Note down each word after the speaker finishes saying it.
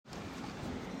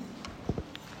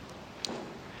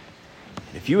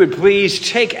If you would please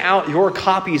take out your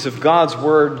copies of God's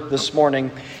Word this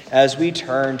morning as we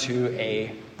turn to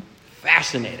a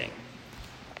fascinating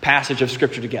passage of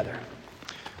Scripture together.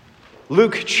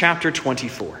 Luke chapter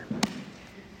 24.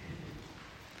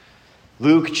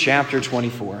 Luke chapter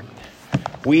 24.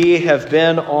 We have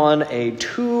been on a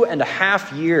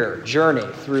 2.5-year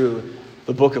journey through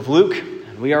the book of Luke,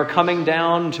 and we are coming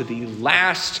down to the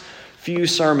last few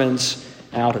sermons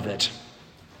out of it.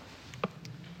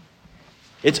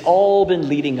 It's all been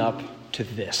leading up to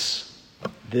this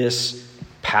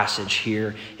passage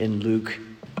here in Luke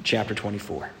chapter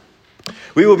 24.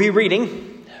 We will be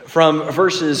reading from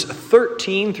verses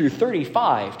 13 through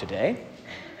 35 today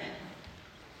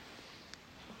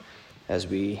as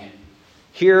we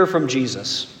hear from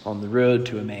Jesus on the road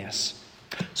to Emmaus.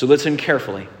 So listen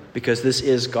carefully, because this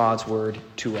is God's word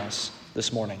to us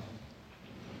this morning.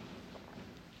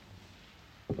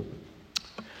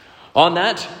 On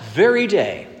that very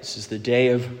day, this is the day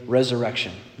of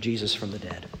resurrection, Jesus from the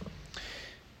dead,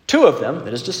 2 of them,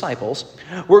 that is disciples,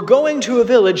 were going to a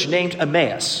village named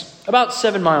Emmaus, about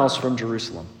 7 miles from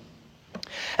Jerusalem.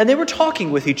 And they were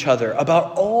talking with each other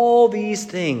about all these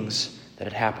things that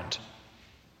had happened.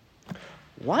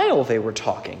 While they were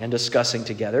talking and discussing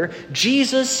together,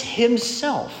 Jesus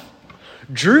himself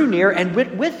drew near and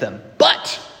went with them,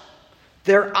 but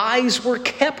their eyes were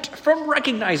kept from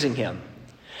recognizing him.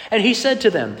 And he said to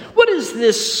them, "What is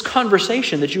this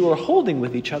conversation that you are holding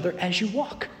with each other as you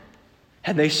walk?"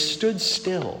 And they stood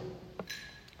still,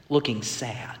 looking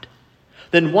sad.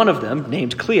 Then one of them,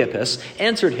 named Cleopas,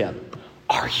 answered him,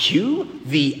 "Are you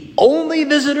the only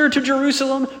visitor to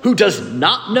Jerusalem who does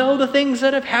not know the things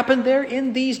that have happened there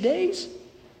in these days?"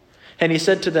 And he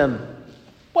said to them,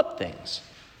 "What things?"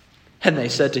 And they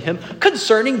said to him,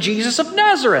 "Concerning Jesus of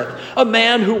Nazareth, a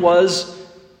man who was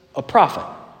a prophet,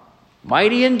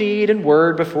 mighty in deed and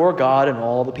word before God and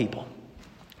all the people,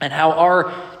 and how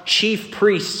our chief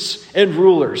priests and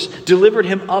rulers delivered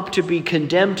him up to be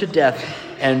condemned to death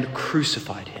and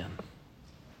crucified him.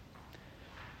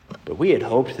 But we had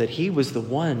hoped that he was the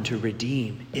one to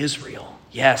redeem Israel.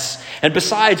 Yes, and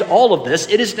besides all of this,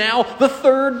 it is now the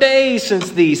 3rd day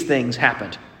since these things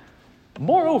happened.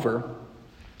 Moreover,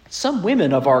 some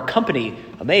women of our company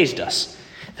amazed us.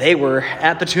 They were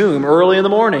at the tomb early in the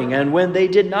morning, and when they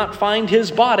did not find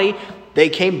his body, they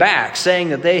came back, saying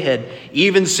that they had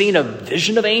even seen a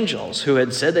vision of angels who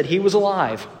had said that he was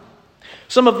alive.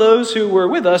 Some of those who were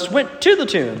with us went to the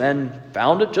tomb and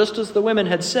found it just as the women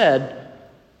had said,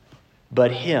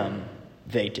 but him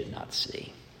they did not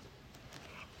see."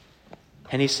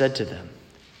 And he said to them,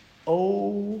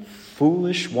 "O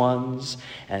foolish ones,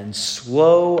 and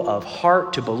slow of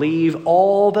heart to believe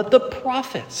all that the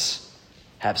prophets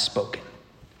have spoken.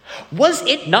 Was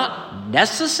it not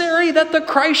necessary that the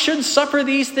Christ should suffer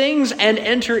these things and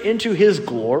enter into his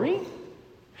glory?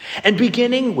 And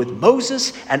beginning with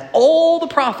Moses and all the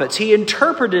prophets, he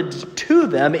interpreted to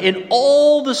them in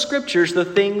all the scriptures the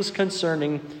things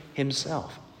concerning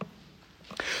himself."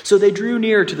 So they drew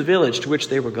near to the village to which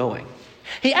they were going.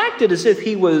 He acted as if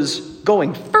he was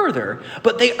going further,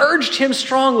 but they urged him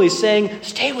strongly, saying,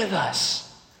 "Stay with us,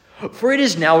 for it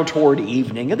is now toward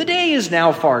evening, and the day is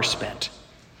now far spent."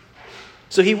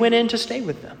 So he went in to stay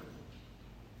with them.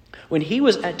 When he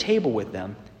was at table with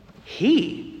them,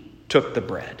 he took the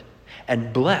bread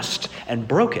and blessed and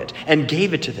broke it and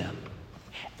gave it to them.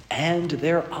 And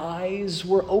their eyes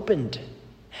were opened,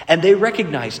 and they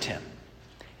recognized him,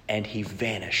 and he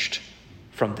vanished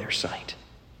from their sight.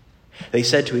 They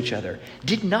said to each other,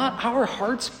 "Did not our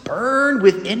hearts burn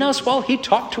within us while he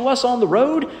talked to us on the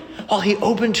road, while he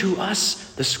opened to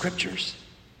us the scriptures?"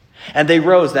 And they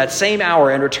rose that same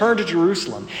hour and returned to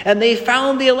Jerusalem. And they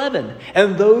found the 11,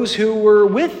 and those who were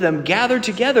with them gathered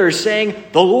together, saying,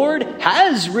 "The Lord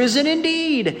has risen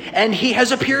indeed, and he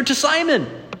has appeared to Simon."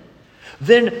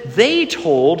 Then they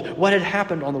told what had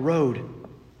happened on the road,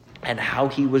 and how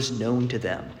he was known to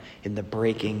them in the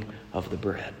breaking of the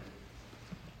bread.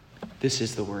 This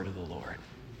is the word of the Lord.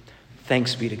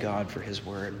 Thanks be to God for his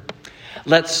word.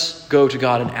 Let's go to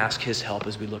God and ask his help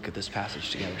as we look at this passage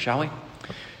together, shall we?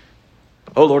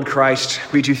 Oh Lord Christ,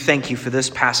 we do thank you for this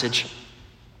passage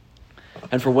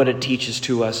and for what it teaches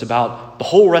to us about the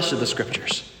whole rest of the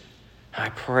scriptures. I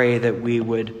pray that we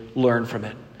would learn from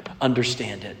it,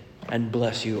 understand it, and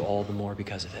bless you all the more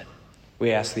because of it.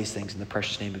 We ask these things in the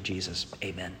precious name of Jesus.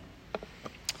 Amen.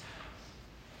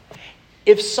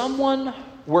 If someone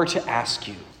were to ask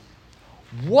you,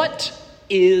 what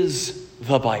is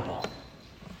the Bible?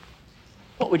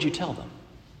 What would you tell them?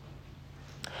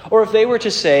 Or if they were to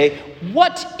say,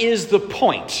 what is the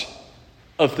point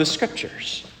of the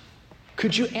scriptures?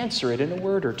 Could you answer it in a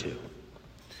word or two?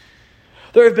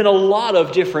 There have been a lot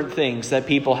of different things that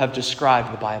people have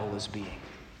described the Bible as being.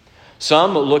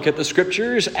 Some look at the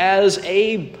Scriptures as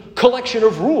a collection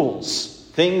of rules,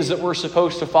 things that we're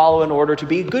supposed to follow in order to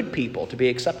be good people, to be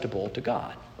acceptable to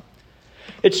God.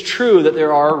 It's true that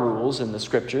there are rules in the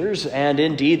Scriptures, and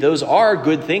indeed those are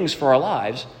good things for our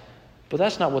lives, but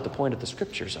that's not what the point of the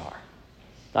Scriptures are.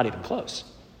 Not even close.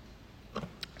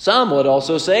 Some would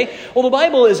also say, well, the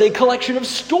Bible is a collection of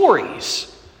stories,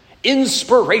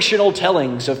 inspirational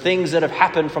tellings of things that have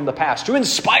happened from the past to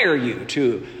inspire you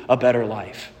to a better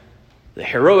life. The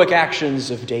heroic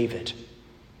actions of David,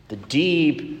 the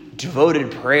deep,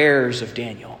 devoted prayers of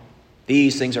Daniel.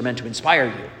 These things are meant to inspire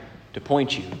you, to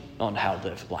point you on how to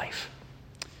live life.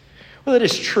 Well, it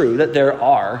is true that there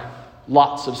are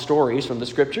lots of stories from the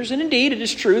Scriptures, and indeed it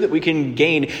is true that we can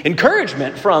gain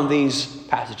encouragement from these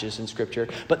passages in Scripture,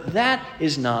 but that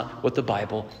is not what the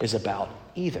Bible is about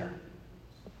either.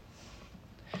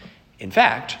 In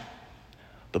fact,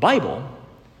 the Bible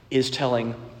is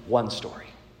telling one story.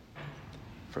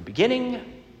 From beginning,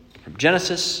 from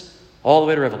Genesis, all the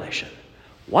way to Revelation.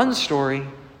 One story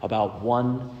about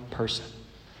one person.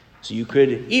 So you could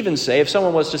even say, if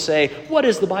someone was to say, what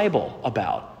is the Bible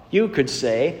about? You could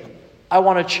say, I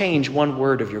want to change one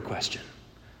word of your question.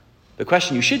 The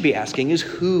question you should be asking is,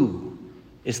 who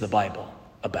is the Bible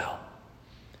about?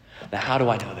 Now, how do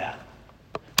I know that?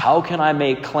 How can I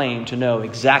make claim to know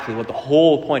exactly what the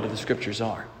whole point of the Scriptures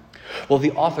are? Well,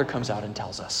 the author comes out and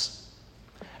tells us.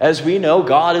 As we know,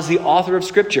 God is the author of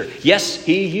Scripture. Yes,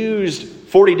 he used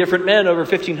 40 different men over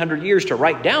 1,500 years to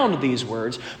write down these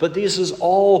words, but this is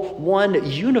all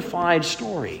one unified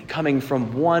story coming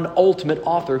from one ultimate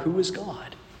author who is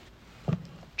God,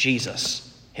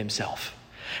 Jesus himself.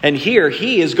 And here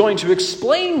he is going to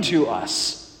explain to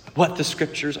us what the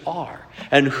Scriptures are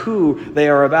and who they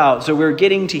are about. So we're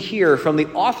getting to hear from the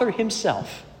author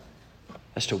himself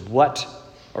as to what,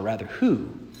 or rather who,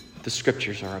 the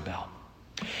Scriptures are about.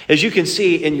 As you can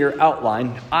see in your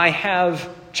outline, I have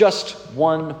just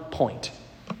one point.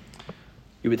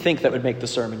 You would think that would make the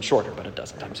sermon shorter, but it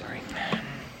doesn't. I'm sorry.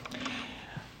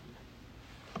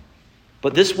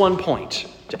 But this one point,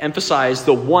 to emphasize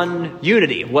the one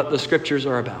unity of what the Scriptures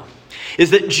are about,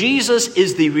 is that Jesus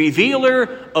is the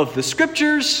revealer of the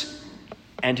Scriptures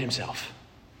and himself.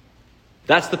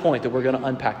 That's the point that we're going to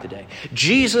unpack today.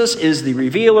 Jesus is the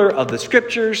revealer of the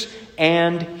Scriptures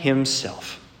and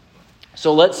himself.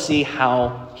 So let's see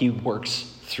how he works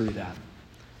through that.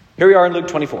 Here we are in Luke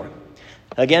 24.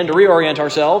 Again, to reorient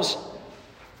ourselves,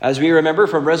 as we remember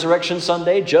from Resurrection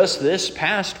Sunday just this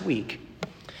past week,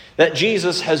 that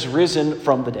Jesus has risen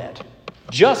from the dead,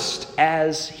 just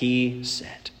as he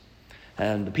said.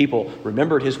 And the people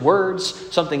remembered his words,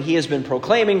 something he has been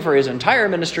proclaiming for his entire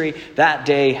ministry. That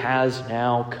day has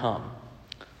now come.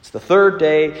 It's the third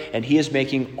day, and he is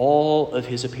making all of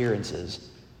his appearances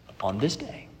on this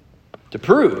day to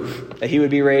prove that he would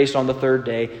be raised on the third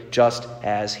day, just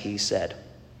as he said.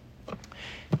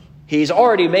 He's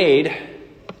already made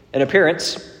an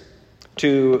appearance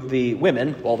to the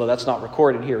women, although that's not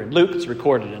recorded here in Luke. It's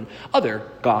recorded in other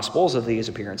Gospels of these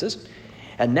appearances.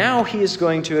 And now he is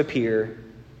going to appear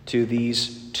to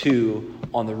these two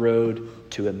on the road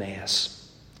to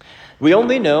Emmaus. We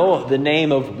only know the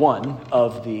name of one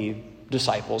of the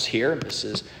disciples here. This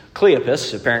is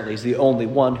Cleopas. Apparently he's the only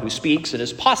one who speaks and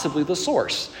is possibly the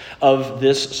source of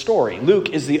this story. Luke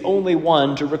is the only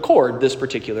one to record this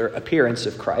particular appearance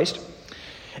of Christ.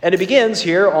 And it begins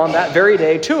here on that very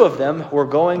day. Two of them were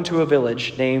going to a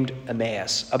village named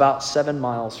Emmaus, about 7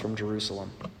 miles from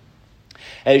Jerusalem.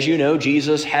 As you know,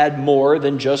 Jesus had more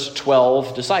than just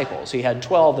 12 disciples. He had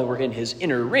 12 that were in his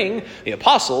inner ring, the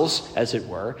apostles, as it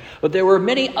were. But there were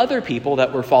many other people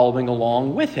that were following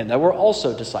along with him that were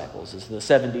also disciples, as the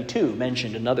 72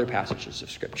 mentioned in other passages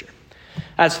of Scripture.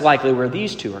 That's likely where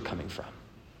these two are coming from.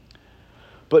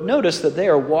 But notice that they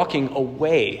are walking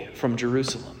away from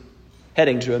Jerusalem,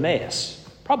 heading to Emmaus,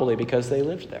 probably because they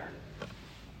lived there.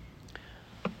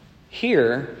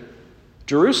 Here,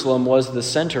 Jerusalem was the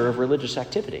center of religious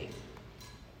activity.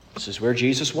 This is where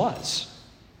Jesus was,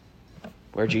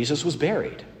 where Jesus was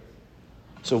buried.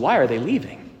 So why are they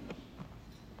leaving?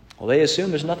 Well, they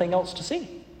assume there's nothing else to see.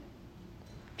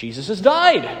 Jesus has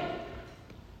died.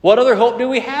 What other hope do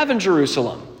we have in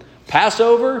Jerusalem?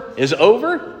 Passover is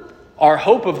over. Our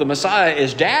hope of the Messiah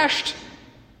is dashed.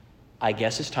 I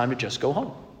guess it's time to just go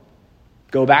home.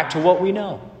 Go back to what we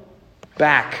know.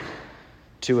 Back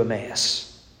to Emmaus.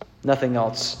 Nothing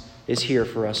else is here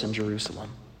for us in Jerusalem.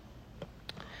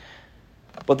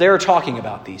 But they're talking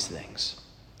about these things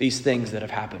that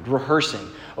have happened, rehearsing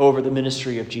over the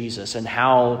ministry of Jesus and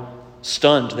how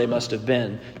stunned they must have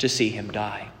been to see him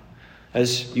die.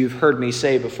 As you've heard me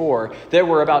say before, there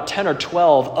were about 10 or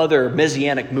 12 other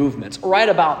Messianic movements right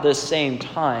about this same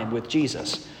time with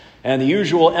Jesus. And the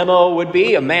usual MO would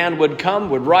be a man would come,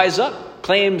 would rise up,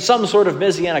 claim some sort of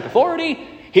Messianic authority,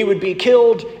 he would be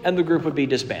killed, and the group would be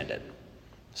disbanded.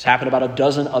 This happened about a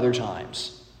dozen other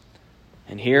times.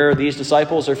 And here these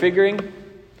disciples are figuring,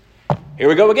 here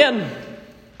we go again.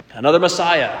 Another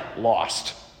Messiah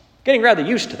lost. Getting rather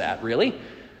used to that, really.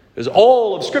 Because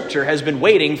all of Scripture has been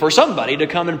waiting for somebody to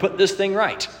come and put this thing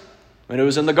right. When it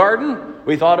was in the garden,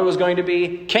 we thought it was going to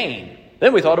be Cain.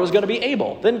 Then we thought it was going to be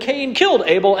Abel. Then Cain killed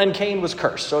Abel and Cain was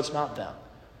cursed, so it's not them.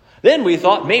 Then we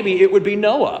thought maybe it would be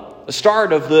Noah, the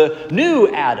start of the new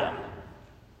Adam.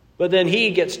 But then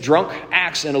he gets drunk,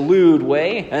 acts in a lewd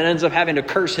way, and ends up having to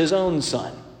curse his own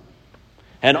son.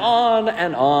 And on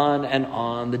and on and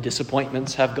on the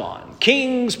disappointments have gone.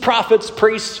 Kings, prophets,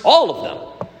 priests, all of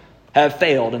them have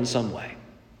failed in some way.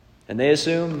 And they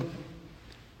assume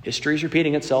history's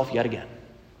repeating itself yet again.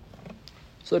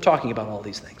 So they're talking about all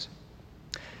these things.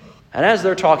 And as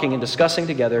they're talking and discussing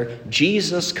together,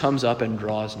 Jesus comes up and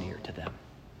draws near to them.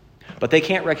 But they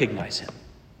can't recognize him.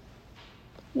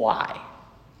 Why?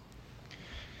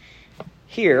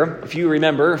 Here, if you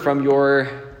remember from your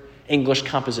English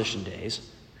composition days,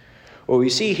 what we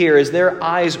see here is their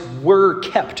eyes were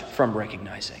kept from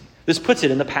recognizing. This puts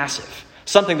it in the passive,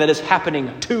 something that is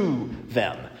happening to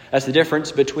them. That's the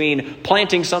difference between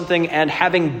planting something and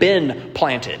having been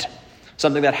planted.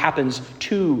 Something that happens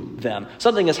to them.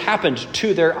 Something has happened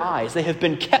to their eyes. They have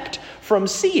been kept from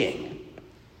seeing.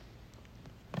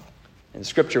 In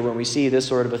Scripture, when we see this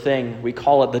sort of a thing, we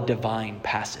call it the divine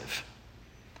passive.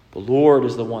 The Lord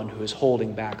is the one who is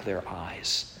holding back their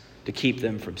eyes to keep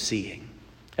them from seeing.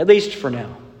 At least for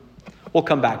now. We'll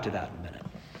come back to that in a minute.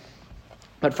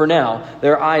 But for now,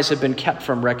 their eyes have been kept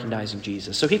from recognizing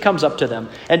Jesus. So he comes up to them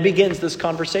and begins this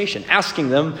conversation, asking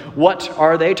them, what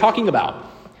are they talking about?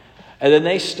 And then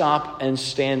they stop and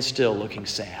stand still looking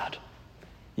sad.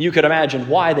 You could imagine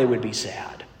why they would be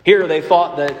sad. Here they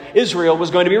thought that Israel was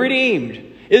going to be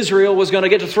redeemed. Israel was going to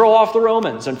get to throw off the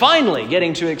Romans and finally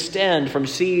getting to extend from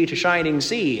sea to shining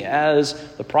sea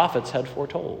as the prophets had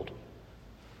foretold.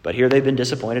 But here they've been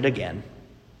disappointed again.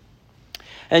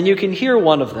 And you can hear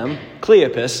one of them,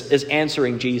 Cleopas, is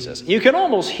answering Jesus. You can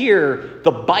almost hear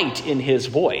the bite in his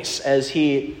voice as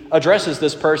he addresses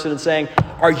this person and saying,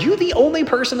 are you the only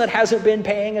person that hasn't been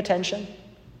paying attention?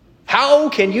 How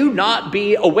can you not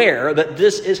be aware that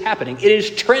this is happening? It is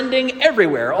trending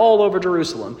everywhere, all over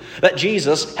Jerusalem, that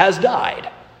Jesus has died.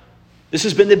 This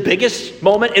has been the biggest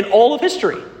moment in all of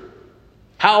history.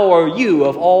 How are you,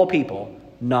 of all people,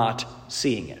 not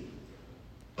seeing it?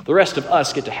 The rest of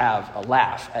us get to have a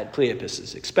laugh at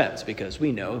Cleopas' expense because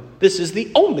we know this is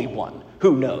the only one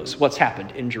who knows what's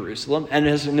happened in Jerusalem and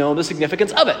has known the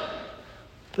significance of it.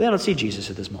 But they don't see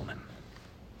Jesus at this moment.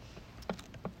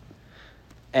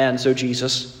 And so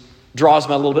Jesus draws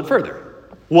them a little bit further.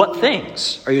 What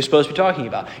things are you supposed to be talking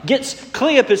about? Gets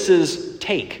Cleopas'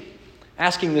 take,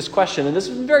 asking this question. And this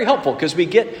is very helpful because we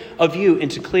get a view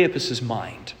into Cleopas'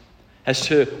 mind as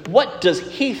to what does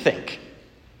he think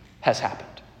has happened.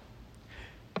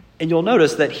 And you'll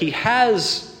notice that he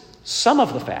has some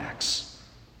of the facts,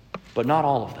 but not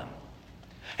all of them.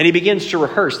 And he begins to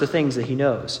rehearse the things that he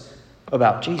knows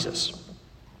about Jesus.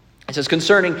 It says,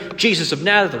 concerning Jesus of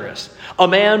Nazareth, a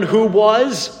man who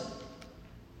was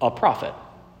a prophet,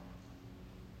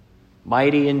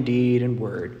 mighty in deed and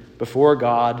word before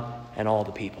God and all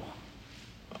the people.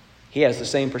 He has the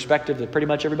same perspective that pretty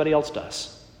much everybody else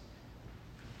does.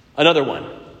 Another one.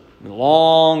 A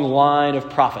long line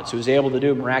of prophets who is able to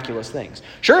do miraculous things.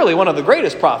 Surely one of the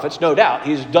greatest prophets, no doubt.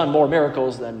 He's done more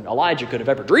miracles than Elijah could have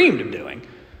ever dreamed of doing.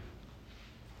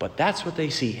 But that's what they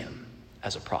see him,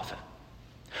 as a prophet.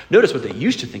 Notice what they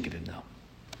used to think of him,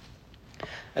 though.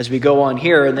 As we go on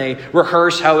here and they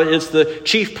rehearse how it's the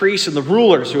chief priests and the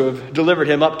rulers who have delivered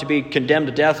him up to be condemned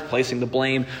to death, placing the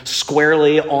blame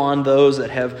squarely on those that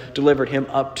have delivered him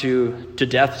up to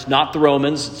death. It's not the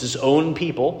Romans, it's his own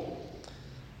people.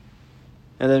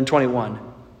 And then 21,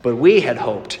 but we had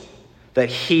hoped that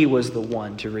he was the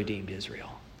one to redeem Israel.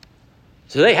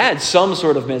 So they had some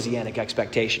sort of messianic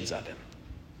expectations of him.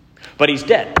 But he's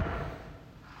dead.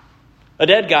 A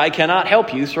dead guy cannot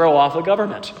help you throw off the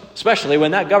government, especially when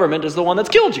that government is the one that's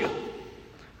killed you.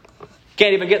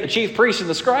 Can't even get the chief priests and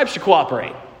the scribes to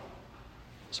cooperate.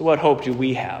 So what hope do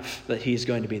we have that he's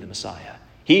going to be the Messiah?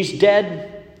 He's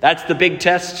dead. That's the big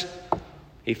test.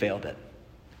 He failed it.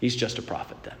 He's just a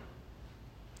prophet then.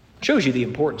 Shows you the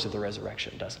importance of the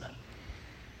resurrection, doesn't it?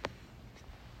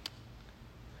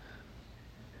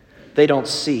 They don't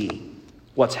see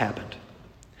what's happened.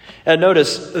 And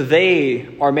notice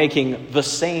they are making the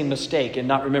same mistake in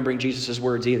not remembering Jesus'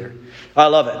 words either. I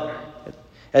love it.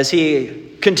 As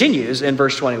he continues in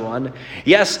verse 21,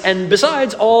 yes, and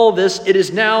besides all this, it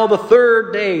is now the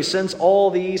third day since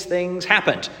all these things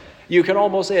happened. You can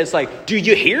almost say it's like, do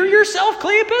you hear yourself,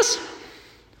 Cleopas?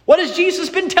 What has Jesus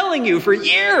been telling you for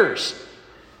years?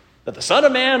 That the Son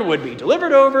of Man would be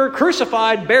delivered over,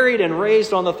 crucified, buried, and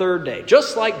raised on the third day.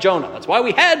 Just like Jonah. That's why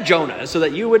we had Jonah, so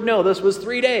that you would know this was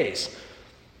 3 days.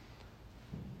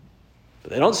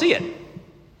 But they don't see it.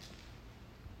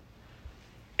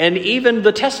 And even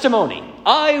the testimony,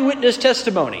 eyewitness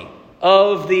testimony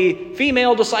of the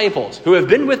female disciples who have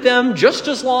been with them just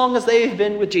as long as they've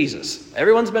been with Jesus.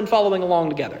 Everyone's been following along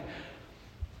together.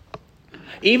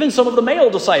 Even some of the male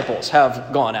disciples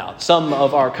have gone out. Some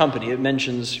of our company, it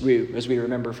mentions, as we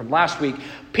remember from last week,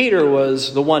 Peter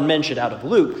was the one mentioned out of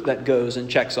Luke that goes and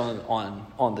checks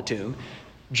on the tomb.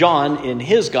 John, in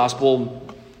his gospel,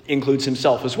 includes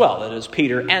himself as well. That is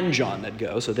Peter and John that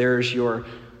go. So there's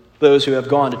those who have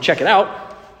gone to check it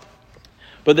out.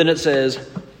 But then it says,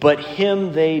 but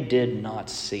him they did not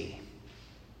see.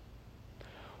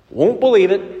 Won't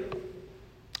believe it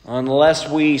unless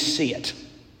we see it.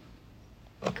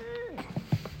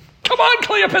 Come on,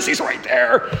 Cleopas, he's right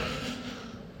there.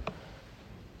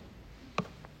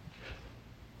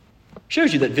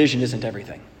 Shows you that vision isn't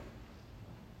everything.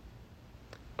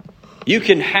 You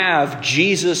can have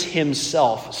Jesus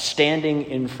himself standing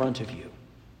in front of you.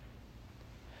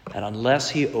 And unless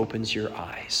he opens your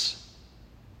eyes,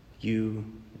 you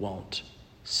won't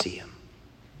see him.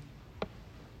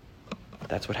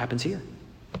 That's what happens here.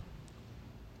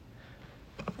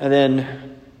 And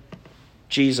then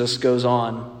Jesus goes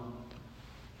on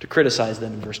to criticize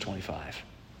them in verse 25.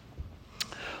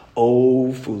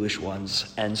 O foolish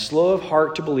ones, and slow of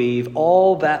heart to believe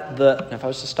all that Now, if I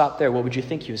was to stop there, what would you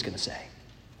think he was going to say?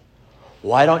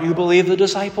 Why don't you believe the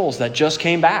disciples that just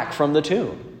came back from the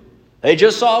tomb? They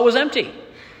just saw it was empty.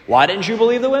 Why didn't you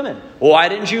believe the women? Why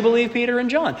didn't you believe Peter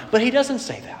and John? But he doesn't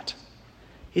say that.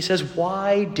 He says,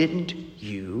 why didn't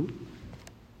you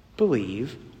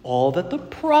believe all that the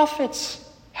prophets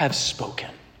have spoken?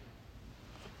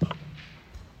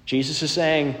 Jesus is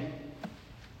saying,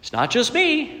 it's not just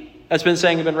me that's been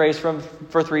saying I've been raised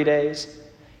for 3 days.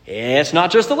 It's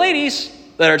not just the ladies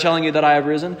that are telling you that I have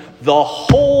risen. The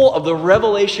whole of the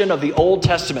revelation of the Old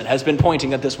Testament has been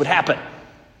pointing that this would happen.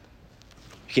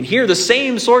 You can hear the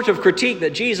same sort of critique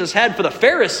that Jesus had for the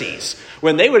Pharisees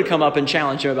when they would come up and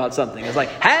challenge him about something. It's like,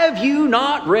 have you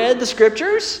not read the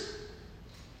scriptures?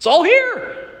 It's all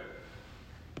here.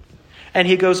 And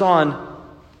he goes on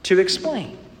to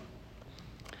explain.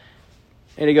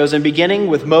 And he goes, and beginning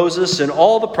with Moses and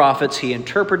all the prophets, he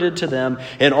interpreted to them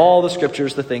in all the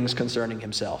scriptures the things concerning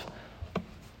himself.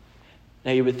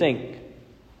 Now you would think,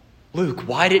 Luke,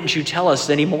 why didn't you tell us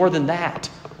any more than that?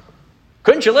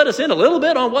 Couldn't you let us in a little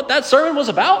bit on what that sermon was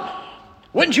about?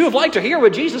 Wouldn't you have liked to hear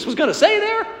what Jesus was going to say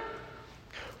there?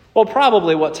 Well,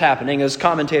 probably what's happening, as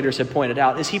commentators have pointed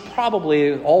out, is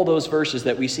all those verses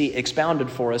that we see expounded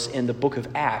for us in the book of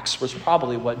Acts was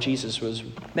probably what Jesus was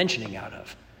mentioning out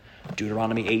of.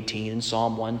 Deuteronomy 18 and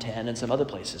Psalm 110 and some other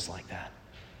places like that.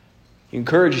 He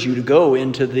encourages you to go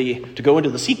into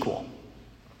the sequel,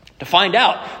 to find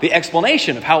out the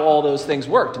explanation of how all those things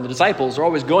worked. And the disciples are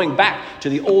always going back to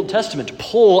the Old Testament to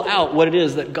pull out what it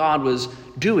is that God was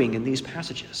doing in these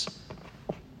passages.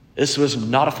 This was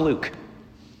not a fluke.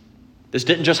 This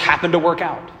didn't just happen to work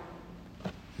out.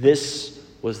 This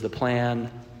was the plan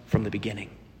from the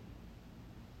beginning.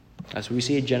 As we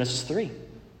see in Genesis 3.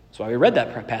 That's why we read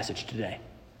that passage today.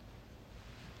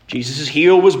 Jesus'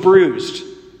 heel was bruised.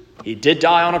 He did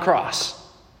die on a cross.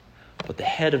 But the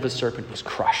head of the serpent was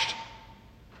crushed.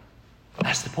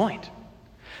 That's the point.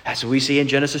 That's what we see in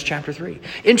Genesis chapter 3.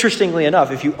 Interestingly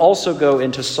enough, if you also go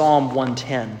into Psalm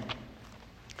 110,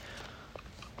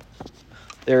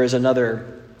 there is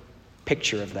another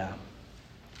picture of that.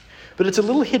 But it's a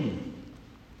little hidden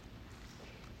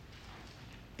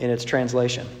in its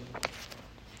translation.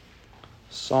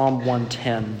 Psalm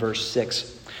 110, verse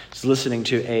 6. I was listening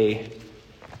to a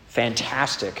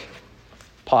fantastic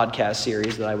podcast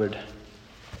series that I would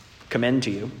commend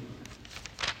to you.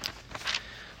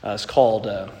 It's called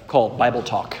Bible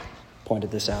Talk.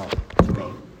 Pointed this out to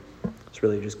me. It's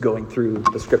really just going through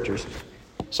the scriptures.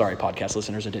 Sorry, podcast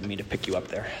listeners, I didn't mean to pick you up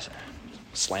there.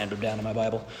 Slammed them down in my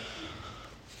Bible.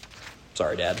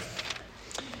 Sorry, Dad.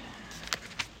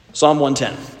 Psalm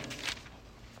 110.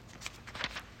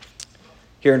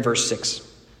 Here in verse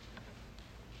 6.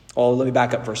 Let me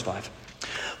back up verse 5.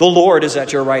 The Lord is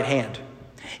at your right hand.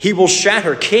 He will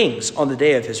shatter kings on the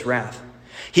day of his wrath.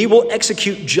 He will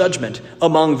execute judgment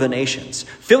among the nations,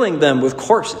 filling them with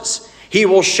corpses. He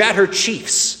will shatter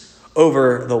chiefs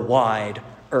over the wide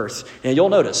earth. And you'll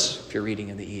notice, if you're reading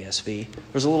in the ESV,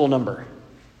 there's a little number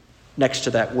next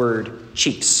to that word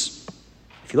chiefs.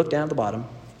 If you look down at the bottom,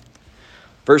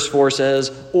 verse 4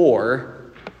 says,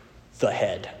 or the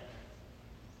head.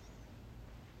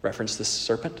 Reference this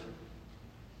serpent.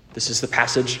 This is the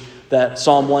passage that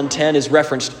Psalm 110 is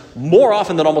referenced more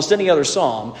often than almost any other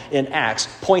psalm in Acts,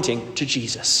 pointing to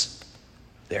Jesus.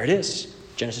 There it is.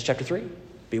 Genesis chapter 3.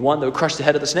 Be one that would crush the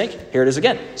head of the snake. Here it is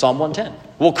again. Psalm 110.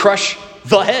 We'll crush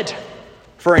the head,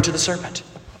 referring to the serpent.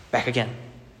 Back again.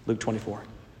 Luke 24.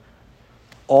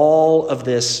 All of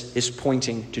this is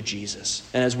pointing to Jesus.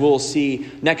 And as we'll see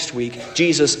next week,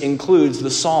 Jesus includes the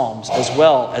Psalms as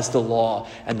well as the law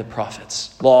and the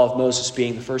prophets. Law of Moses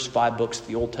being the first 5 books of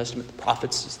the Old Testament, the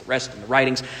prophets is the rest and the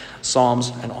writings,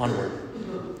 Psalms and onward.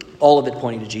 All of it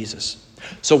pointing to Jesus.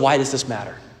 So why does this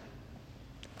matter?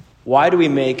 Why do we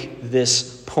make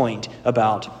this point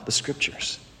about the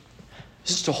Scriptures?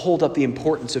 This is to hold up the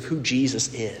importance of who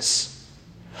Jesus is.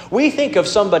 We think of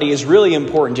somebody as really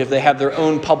important if they have their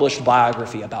own published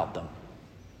biography about them.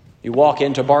 You walk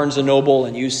into Barnes & Noble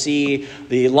and you see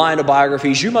the line of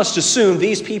biographies. You must assume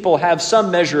these people have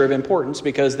some measure of importance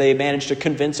because they managed to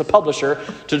convince a publisher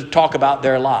to talk about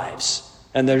their lives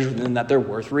and that they're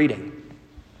worth reading.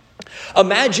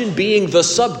 Imagine being the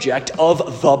subject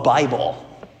of the Bible.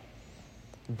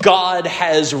 God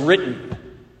has written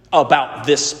about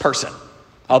this person,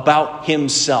 about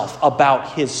himself,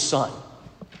 about his son.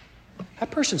 That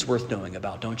person's worth knowing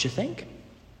about, don't you think?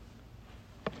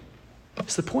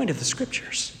 It's the point of the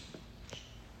Scriptures.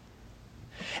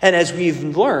 And as we've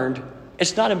learned,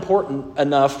 it's not important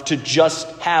enough to just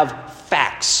have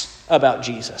facts about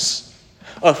Jesus.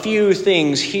 A few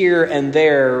things here and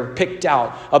there picked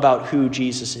out about who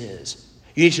Jesus is.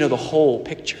 You need to know the whole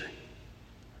picture.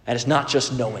 And it's not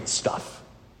just knowing stuff.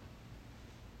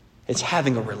 It's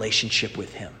having a relationship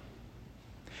with him.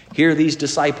 Here these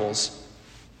disciples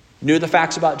knew the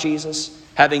facts about Jesus,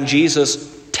 having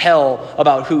Jesus tell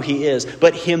about who he is,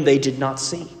 but him they did not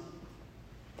see.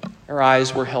 Their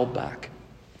eyes were held back.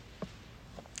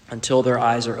 Until their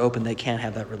eyes are open, they can't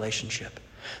have that relationship.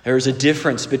 There is a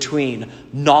difference between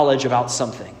knowledge about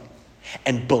something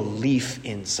and belief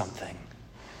in something.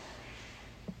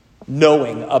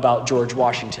 Knowing about George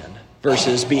Washington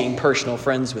versus being personal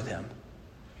friends with him.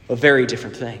 A very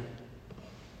different thing.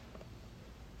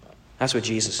 That's what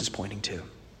Jesus is pointing to.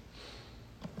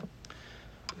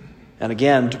 And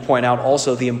again, to point out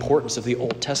also the importance of the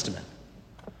Old Testament.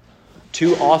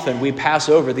 Too often we pass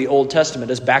over the Old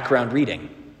Testament as background reading,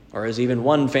 or as even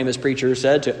one famous preacher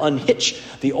said, to unhitch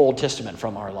the Old Testament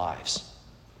from our lives.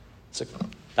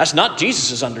 That's not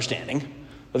Jesus' understanding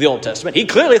of the Old Testament. He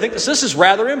clearly thinks this is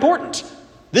rather important.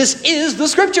 This is the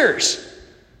Scriptures.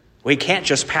 We can't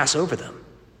just pass over them.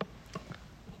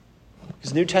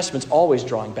 Because the New Testament's always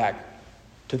drawing back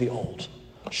to the Old,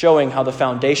 showing how the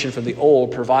foundation from the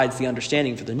Old provides the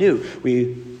understanding for the New.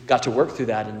 We got to work through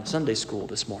that in Sunday school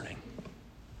this morning.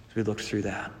 We looked through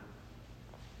that.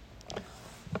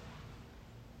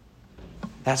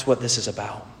 That's what this is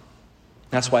about.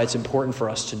 That's why it's important for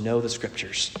us to know the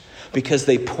Scriptures, because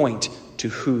they point to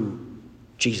who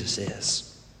Jesus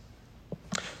is.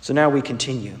 So now we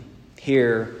continue.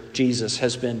 Here, Jesus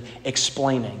has been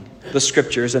explaining the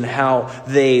Scriptures and how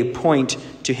they point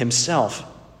to himself.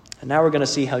 And now we're going to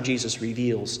see how Jesus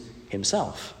reveals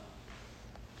himself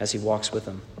as he walks with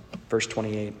them. Verse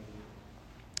 28.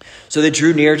 So they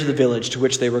drew near to the village to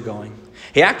which they were going.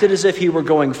 He acted as if he were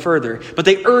going further, but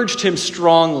they urged him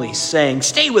strongly, saying,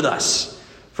 "Stay with us,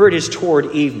 for it is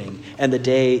toward evening, and the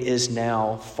day is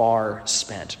now far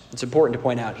spent." It's important to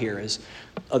point out here, as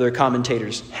other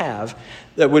commentators have,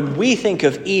 that when we think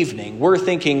of evening, we're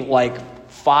thinking like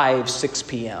 5, 6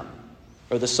 p.m.,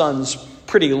 or the sun's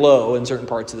pretty low in certain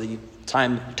parts of the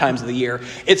times of the year.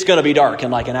 It's going to be dark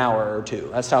in like an hour or two.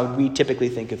 That's how we typically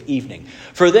think of evening.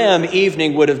 For them,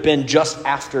 evening would have been just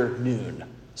after noon,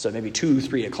 so maybe 2,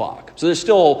 3 o'clock. So there's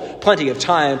still plenty of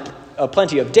time,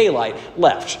 plenty of daylight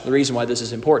left. The reason why this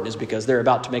is important is because they're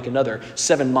about to make another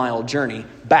 7-mile journey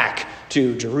back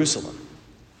to Jerusalem.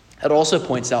 It also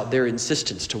points out their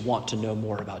insistence to want to know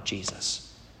more about Jesus.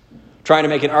 Trying to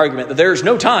make an argument that there's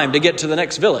no time to get to the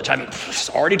next village. I mean, it's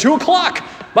already 2 o'clock.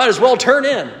 Might as well turn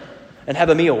in and have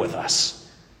a meal with us.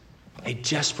 They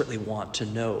desperately want to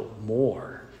know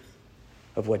more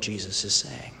of what Jesus is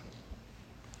saying.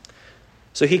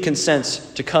 So he consents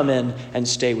to come in and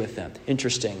stay with them.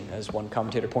 Interesting, as one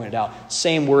commentator pointed out,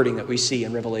 same wording that we see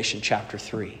in Revelation chapter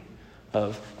 3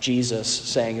 of Jesus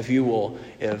saying, if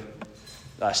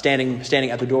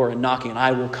standing at the door and knocking, and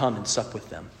I will come and sup with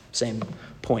them. Same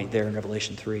point there in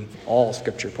Revelation 3. All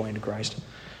Scripture pointing to Christ.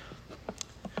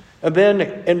 And then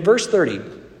in verse 30,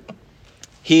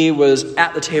 he was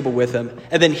at the table with them,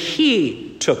 and then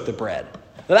he took the bread.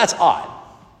 Now that's odd.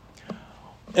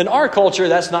 In our culture,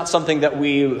 that's not something that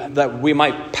we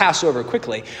might pass over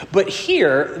quickly. But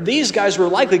here, these guys were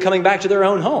likely coming back to their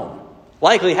own home,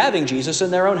 likely having Jesus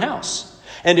in their own house.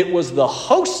 And it was the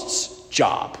host's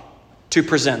job to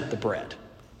present the bread,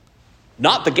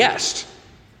 not the guest.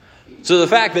 So the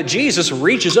fact that Jesus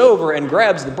reaches over and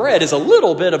grabs the bread is a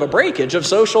little bit of a breakage of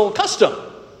social custom.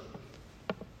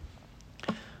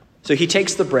 So he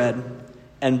takes the bread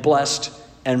and blessed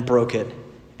and broke it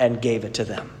and gave it to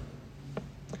them.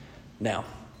 Now,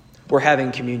 we're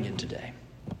having communion today.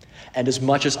 And as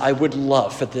much as I would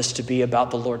love for this to be about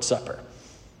the Lord's Supper,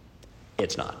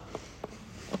 it's not.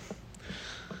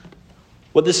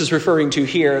 What this is referring to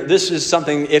here, this is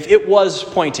something, if it was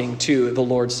pointing to the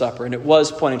Lord's Supper and it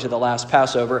was pointing to the last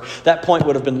Passover, that point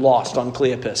would have been lost on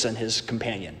Cleopas and his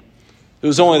companion. It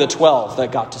was only the 12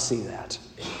 that got to see that.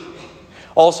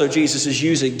 Also, Jesus is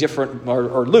using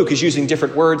or Luke is using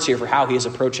different words here for how he is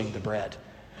approaching the bread.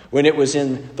 When it was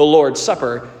in the Lord's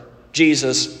Supper,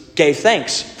 Jesus gave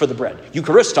thanks for the bread.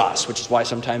 Eucharistos, which is why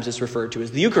sometimes it's referred to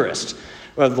as the Eucharist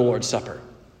of the Lord's Supper.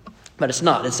 But it's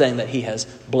not. It's saying that he has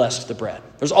blessed the bread.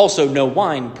 There's also no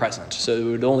wine present, so it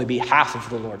would only be half of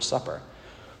the Lord's Supper.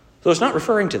 So it's not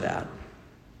referring to that.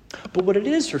 But what it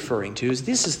is referring to is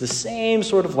this is the same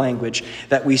sort of language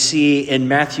that we see in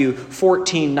Matthew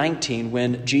 14:19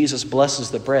 when Jesus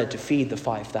blesses the bread to feed the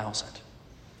 5,000.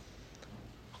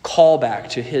 Call back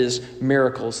to his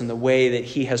miracles and the way that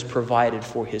he has provided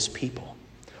for his people,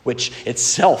 which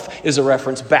itself is a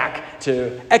reference back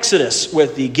to Exodus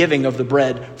with the giving of the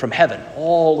bread from heaven.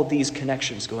 All of these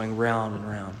connections going round and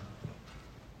round.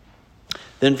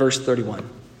 Then verse 31.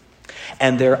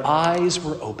 And their eyes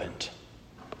were opened,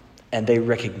 and they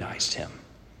recognized him.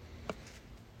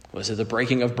 Was it the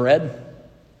breaking of bread?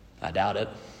 I doubt it.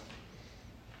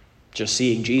 Just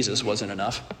seeing Jesus wasn't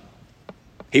enough.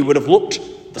 He would have looked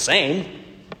the same.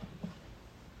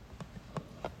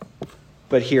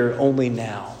 But here, only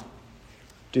now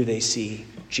do they see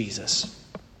Jesus.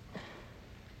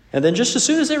 And then just as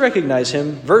soon as they recognize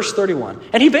him, verse 31,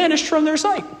 and he vanished from their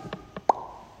sight.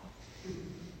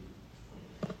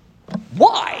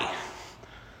 Why?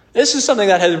 This is something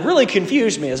that has really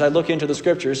confused me as I look into the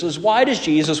scriptures, is why does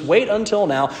Jesus wait until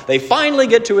now? They finally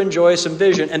get to enjoy some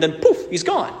vision, and then poof, he's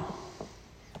gone.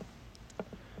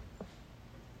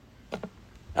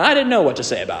 And I didn't know what to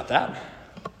say about that.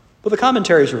 But the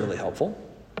commentaries were really helpful.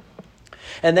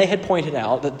 And they had pointed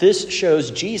out that this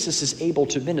shows Jesus is able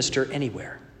to minister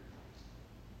anywhere.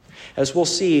 As we'll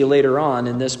see later on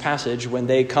in this passage, when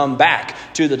they come back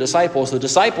to the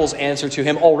disciples answer to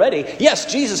him already,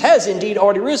 yes, Jesus has indeed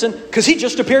already risen, because he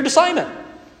just appeared to Simon.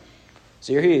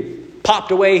 So here he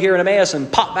popped away here in Emmaus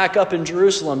and popped back up in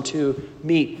Jerusalem to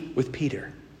meet with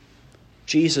Peter.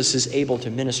 Jesus is able to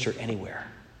minister anywhere.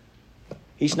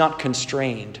 He's not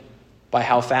constrained by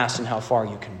how fast and how far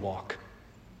you can walk,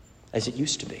 as it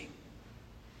used to be.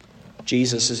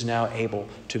 Jesus is now able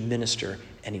to minister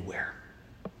anywhere.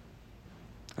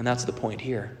 And that's the point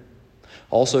here.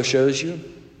 Also shows you,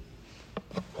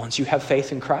 once you have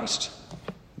faith in Christ,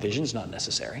 vision's not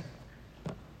necessary.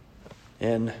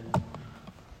 In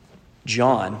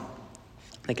John,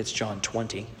 I think it's John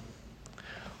 20,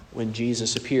 when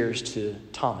Jesus appears to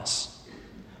Thomas,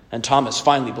 and Thomas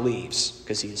finally believes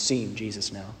because he has seen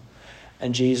Jesus now.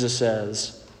 And Jesus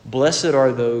says, "Blessed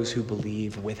are those who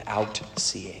believe without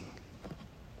seeing."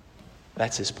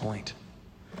 That's his point.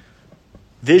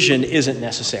 Vision isn't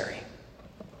necessary.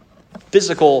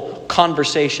 Physical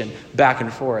conversation back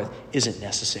and forth isn't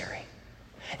necessary.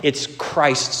 It's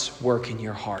Christ's work in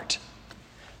your heart.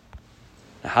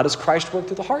 Now, how does Christ work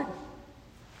through the heart?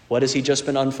 What has he just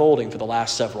been unfolding for the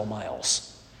last several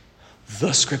miles?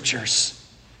 The scriptures.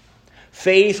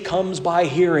 Faith comes by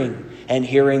hearing, and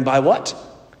hearing by what?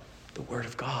 The word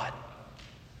of God.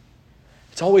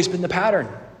 It's always been the pattern.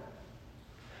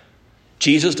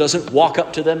 Jesus doesn't walk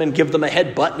up to them and give them a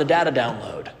headbutt and a data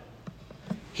download.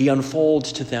 He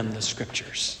unfolds to them the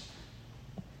scriptures.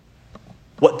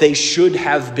 What they should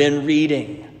have been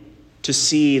reading to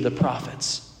see the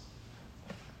prophets.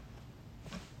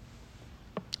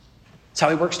 That's how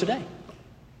he works today.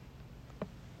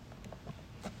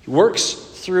 He works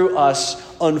through us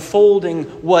unfolding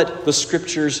what the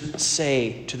scriptures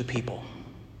say to the people.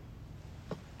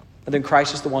 And then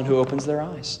Christ is the one who opens their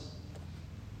eyes.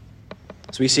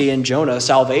 As we see in Jonah,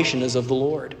 salvation is of the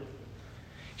Lord.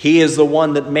 He is the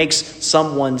one that makes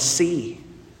someone see.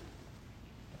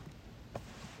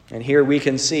 And here we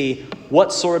can see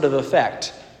what sort of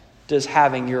effect does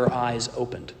having your eyes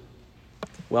opened.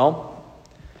 Well,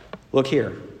 look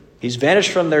here. He's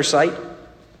vanished from their sight.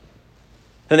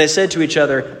 Then they said to each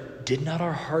other, "Did not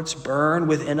our hearts burn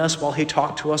within us while he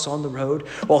talked to us on the road,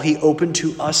 while he opened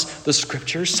to us the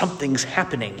scriptures?" Something's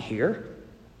happening here.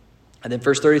 And then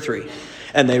verse 33,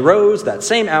 "And they rose that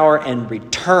same hour and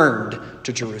returned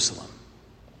to Jerusalem."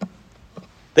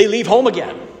 They leave home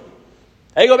again.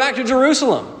 They go back to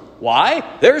Jerusalem. Why?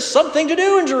 There's something to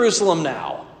do in Jerusalem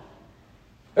now.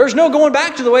 There's no going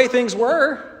back to the way things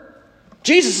were.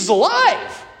 Jesus is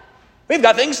alive. We've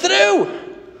got things to do.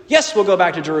 Yes, we'll go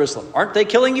back to Jerusalem. Aren't they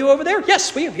killing you over there?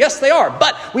 Yes, they are.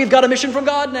 But we've got a mission from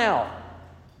God now.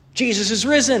 Jesus is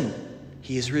risen.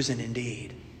 He is risen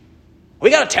indeed. We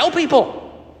got to tell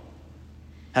people.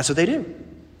 That's what they do.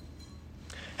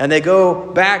 And they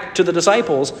go back to the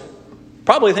disciples,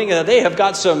 probably thinking that they have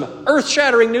got some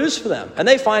earth-shattering news for them. And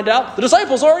they find out the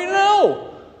disciples already know.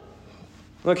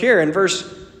 Look here in verse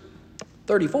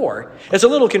 34. It's a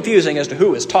little confusing as to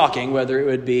who is talking, whether it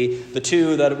would be the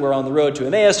two that were on the road to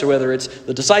Emmaus or whether it's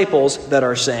the disciples that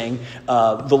are saying,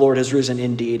 the Lord has risen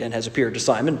indeed and has appeared to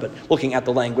Simon. But looking at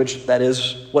the language, that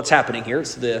is what's happening here.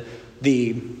 It's the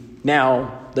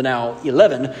now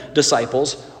 11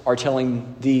 disciples are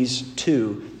telling these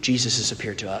two, Jesus has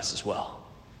appeared to us as well.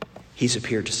 He's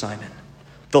appeared to Simon.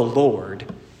 The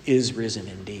Lord is risen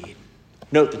indeed.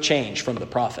 Note the change from the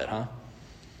prophet, huh?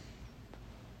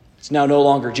 It's now no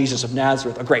longer Jesus of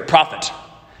Nazareth, a great prophet.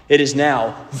 It is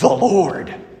now the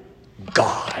Lord,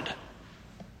 God.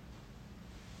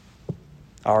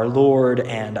 Our Lord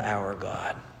and our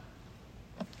God.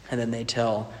 And then they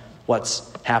tell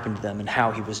what's happened to them and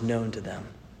how he was known to them,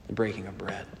 the breaking of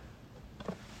bread.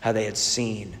 How they had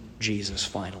seen Jesus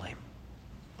finally.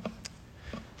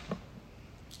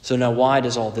 So now why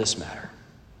does all this matter?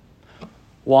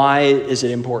 Why is it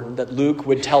important that Luke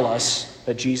would tell us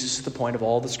that Jesus is the point of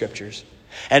all the scriptures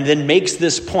and then makes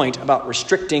this point about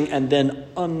restricting and then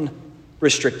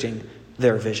unrestricting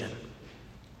their vision?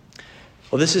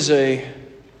 Well, this is a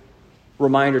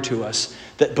reminder to us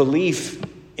that belief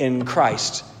in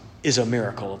Christ is a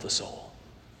miracle of the soul.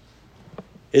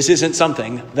 This isn't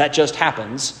something that just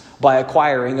happens by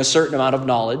acquiring a certain amount of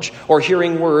knowledge or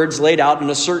hearing words laid out in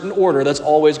a certain order that's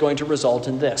always going to result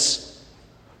in this.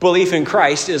 Belief in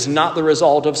Christ is not the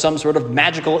result of some sort of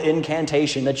magical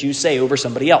incantation that you say over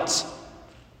somebody else.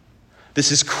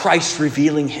 This is Christ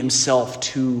revealing himself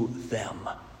to them.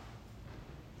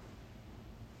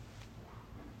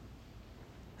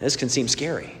 This can seem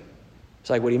scary. It's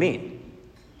like, what do you mean?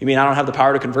 You mean I don't have the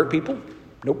power to convert people?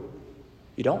 Nope,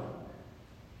 you don't.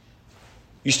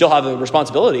 You still have the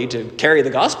responsibility to carry the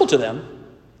gospel to them.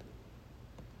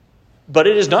 But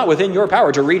it is not within your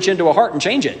power to reach into a heart and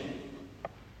change it.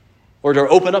 Or to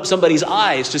open up somebody's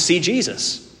eyes to see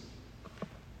Jesus.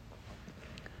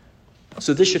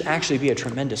 So this should actually be a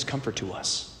tremendous comfort to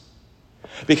us.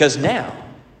 Because now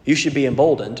you should be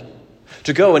emboldened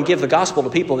to go and give the gospel to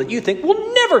people that you think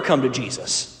will never come to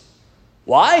Jesus.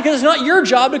 Why? Because it's not your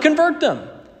job to convert them.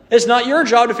 It's not your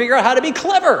job to figure out how to be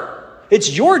clever.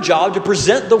 It's your job to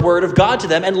present the word of God to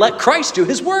them and let Christ do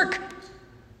his work.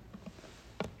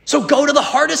 So go to the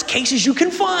hardest cases you can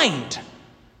find.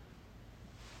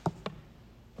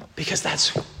 Because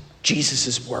that's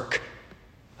Jesus' work.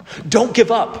 Don't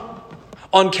give up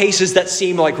on cases that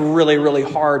seem like really, really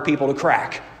hard people to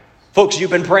crack. Folks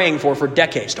you've been praying for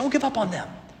decades. Don't give up on them.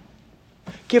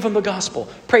 Give them the gospel.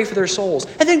 Pray for their souls.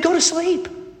 And then go to sleep.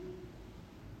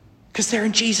 Because they're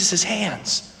in Jesus'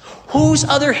 hands. Whose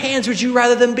other hands would you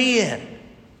rather them be in?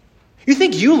 You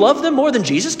think you love them more than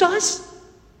Jesus does?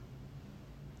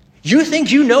 You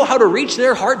think you know how to reach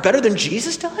their heart better than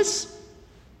Jesus does?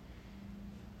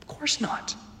 Of course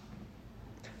not.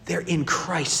 They're in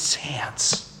Christ's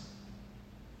hands.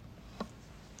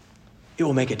 It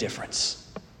will make a difference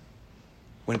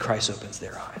when Christ opens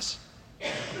their eyes.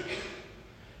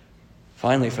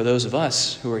 Finally, for those of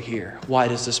us who are here, why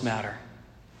does this matter?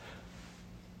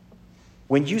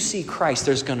 When you see Christ,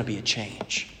 there's going to be a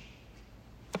change.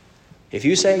 If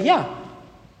you say, yeah,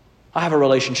 I have a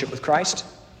relationship with Christ,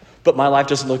 but my life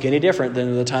doesn't look any different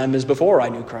than the time as before I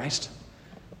knew Christ.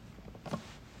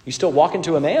 You still walking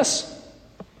to Emmaus?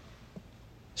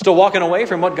 Still walking away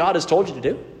from what God has told you to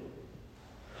do?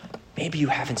 Maybe you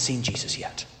haven't seen Jesus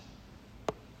yet.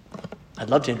 I'd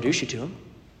love to introduce you to him.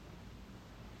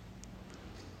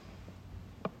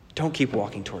 Don't keep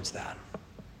walking towards that.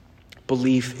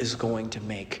 Belief is going to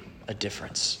make a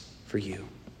difference for you.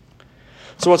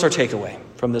 So what's our takeaway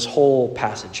from this whole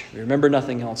passage? Remember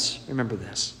nothing else. Remember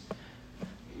this.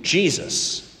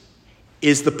 Jesus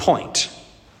is the point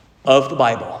of the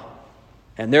Bible,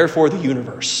 and therefore the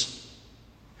universe.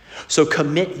 So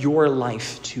commit your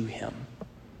life to him.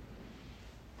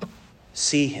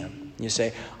 See him. You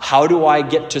say, how do I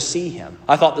get to see him?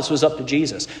 I thought this was up to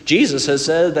Jesus. Jesus has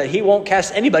said that he won't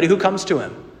cast anybody who comes to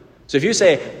him. So if you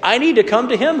say, I need to come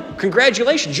to him,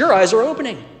 congratulations, your eyes are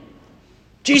opening.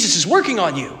 Jesus is working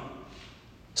on you.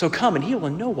 So come and he will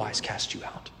in no wise cast you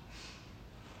out.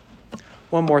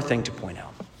 One more thing to point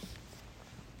out.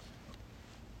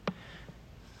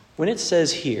 When it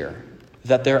says here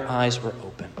that their eyes were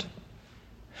opened,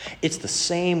 it's the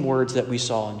same words that we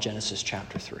saw in Genesis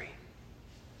chapter 3.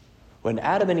 When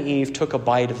Adam and Eve took a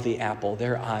bite of the apple,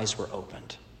 their eyes were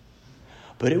opened.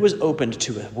 But it was opened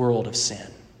to a world of sin.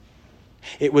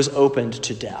 It was opened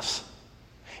to death.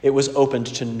 It was opened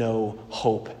to no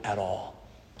hope at all.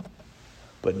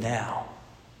 But now,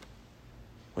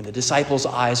 when the disciples'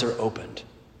 eyes are opened,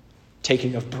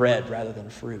 taking of bread rather than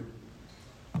fruit,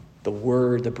 the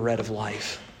word, the bread of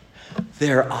life,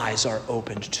 their eyes are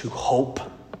opened to hope.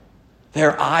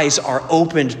 Their eyes are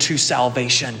opened to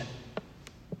salvation.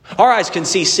 Our eyes can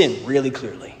see sin really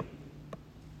clearly.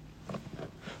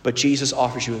 But Jesus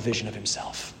offers you a vision of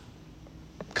himself.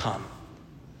 Come,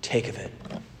 take of it,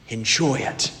 enjoy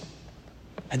it,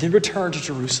 and then return to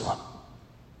Jerusalem.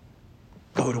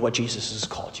 Go to what Jesus has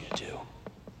called you to do.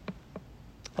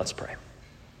 Let's pray.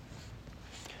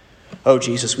 Oh,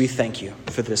 Jesus, we thank you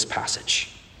for this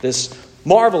passage, this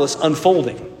marvelous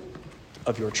unfolding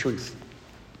of your truth.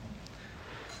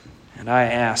 And I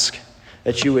ask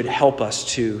that you would help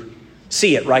us to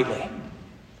see it rightly,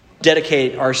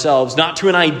 dedicate ourselves not to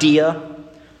an idea,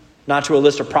 not to a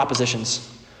list of propositions,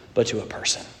 but to a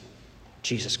person,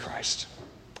 Jesus Christ.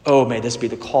 Oh, may this be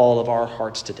the call of our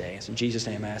hearts today. It's in Jesus'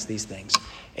 name I ask these things.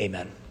 Amen.